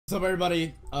What's up,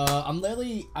 everybody?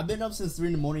 I've been up since 3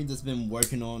 in the morning, just been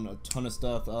working on a ton of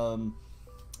stuff. I'm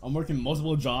working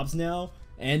multiple jobs now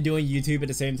and doing YouTube at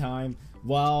the same time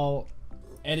while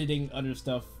editing other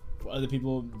stuff for other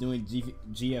people, doing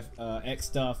GFX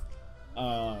stuff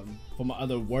for my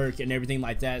other work and everything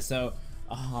like that. So,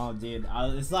 dude,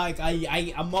 it's like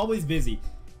I'm always busy.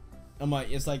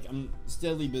 It's like I'm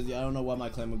steadily busy. I don't know why my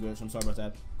claim was glitched. I'm sorry about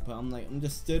that. But I'm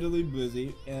just steadily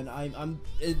busy, and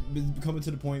it's coming to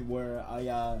the point where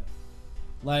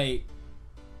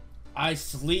I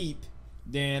sleep,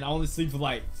 then I only sleep for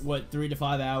like what 3 to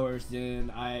 5 hours,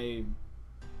 then I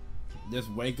just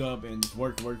wake up and just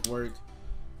work.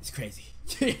 It's crazy.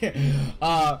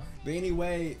 But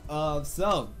anyway,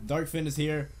 so Darkfin is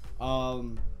here. I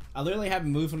literally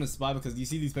haven't moved from the spot because you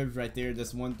see these papers right there.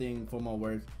 That's one thing for my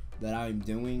work that I'm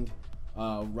doing.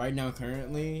 Right now,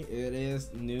 currently, it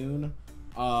is noon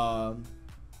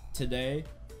today.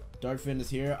 Darkfin is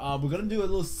here. We're gonna do a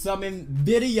little summon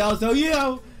video, so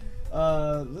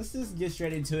let's just get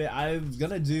straight into it. I'm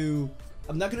gonna do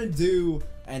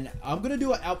an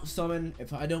out summon.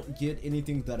 If I don't get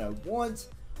anything that I want,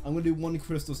 I'm gonna do one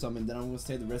crystal summon, then I'm gonna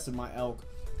save the rest of my elk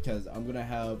because I'm gonna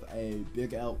have a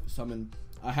big elk summon.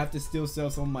 I have to still sell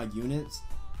some of my units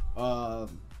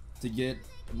to get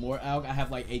more elk. I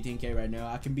have like 18k right now.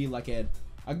 I can be like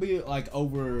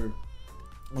over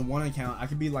on one account. I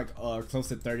could be like close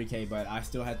to 30k, but I have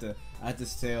to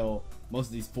sell most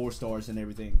of these 4 stars and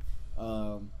everything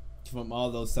from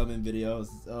all those summon videos.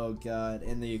 Oh god,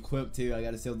 and the equipped too. I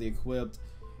gotta sell the equipped,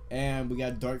 and we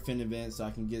got Darkfin event, so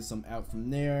I can get some out from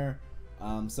there.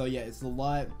 So yeah, it's a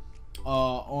lot.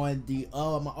 On the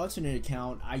my alternate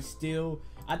account, I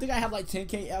think I have like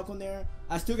 10k elk on there.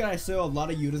 I still gotta sell a lot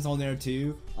of units on there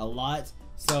too, a lot.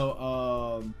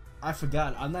 So I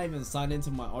forgot, I'm not even signed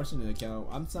into my alternate account.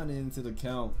 I'm signed into the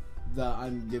account that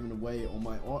I'm giving away on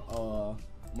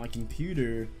my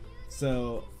computer.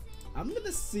 So I'm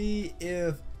gonna see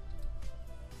if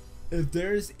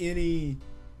there's any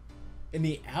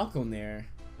elk on there.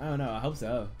 I don't know, I hope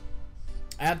so.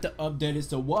 I have to update it.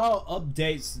 So while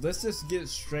updates, let's just get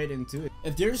straight into it.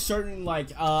 If there's certain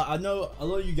I know a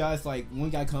lot of you guys, like one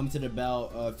guy commented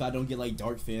about if I don't get like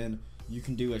Darkfin, you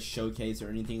can do a showcase or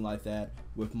anything like that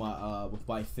with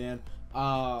my fin.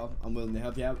 I'm willing to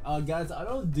help you out. Guys, I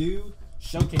don't do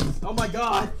showcases. Oh my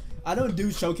god, I don't do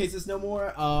showcases no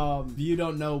more. If you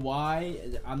don't know why,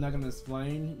 I'm not gonna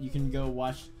explain. You can go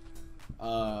watch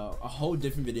a whole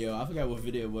different video. I forgot what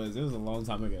video it was. It was a long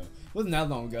time ago. It wasn't that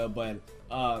long ago, but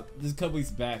just a couple weeks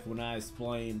back when I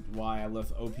explained why I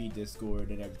left OP Discord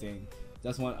and everything.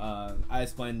 That's when I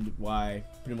explained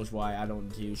pretty much why I don't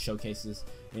do showcases,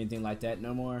 anything like that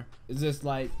no more. It's just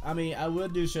like, I mean, I will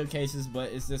do showcases,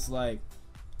 but it's just like,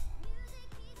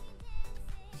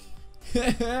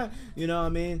 you know what I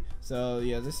mean? So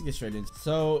yeah, let's get straight into it.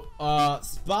 So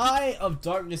Spy of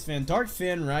Darkness fan,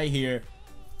 Darkfin right here.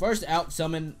 First out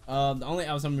summon, the only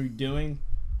out summon we're doing.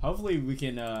 Hopefully we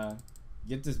can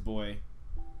get this boy.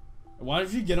 Why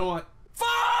don't you get on?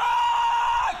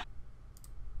 Fuck!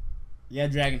 Yeah,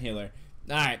 Dragon Healer.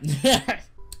 Alright.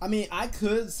 I mean, I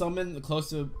could summon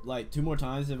close to like 2 more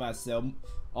times if I sell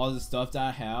all the stuff that I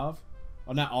have.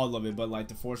 Well, not all of it, but like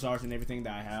the 4 stars and everything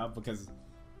that I have, because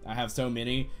I have so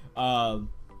many. I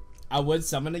would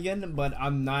summon again, but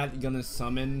I'm not gonna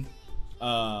summon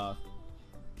because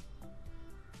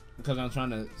I'm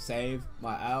trying to save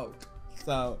my out.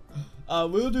 So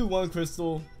we'll do 1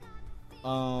 crystal.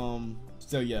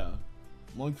 So yeah,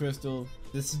 1 crystal.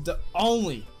 This is the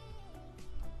only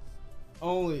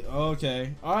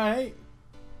okay, all right.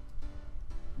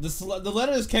 The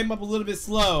letters came up a little bit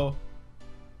slow.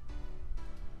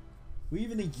 We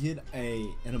even get a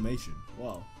animation.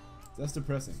 Wow, that's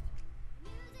depressing.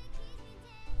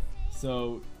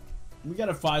 So we got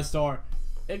a 5-star.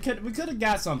 We could have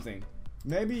got something.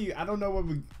 Maybe, I don't know what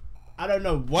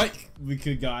we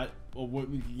could got or what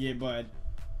we could get, but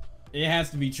it has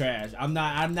to be trash. I'm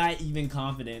not even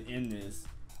confident in this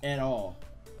at all.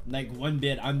 Like one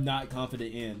bit, I'm not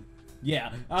confident in.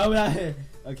 Yeah. Okay.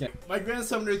 My grand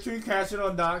summoner keep crashing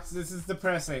on docks. This is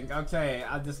depressing. Okay,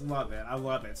 I just love it. I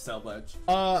love it so much.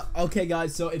 Okay,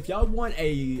 guys. So if y'all want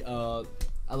a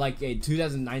like a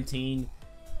 2019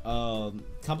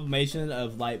 compilation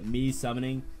of like me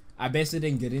summoning, I basically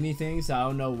didn't get anything, so I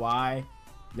don't know why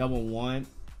y'all will want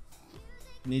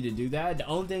me to do that. The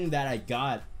only thing that I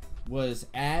got was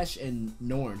Ashe and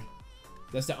Norn.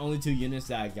 That's the only 2 units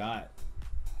that I got.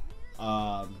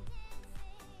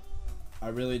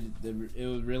 It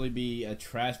would really be a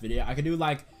trash video. I could do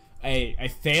like a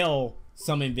fail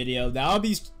summon video. That'd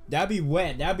be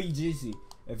wet. That'd be juicy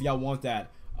if y'all want that.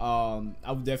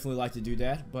 I would definitely like to do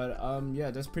that. But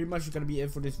yeah, that's pretty much gonna be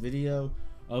it for this video.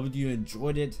 I hope you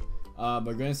enjoyed it.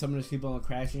 My grandson is keep on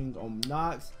crashing on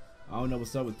Nox. I don't know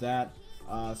what's up with that.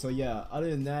 So yeah, other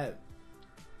than that,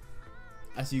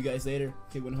 I'll see you guys later.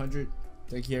 K100.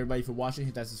 Thank you everybody for watching.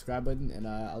 Hit that subscribe button, and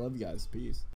I love you guys. Peace.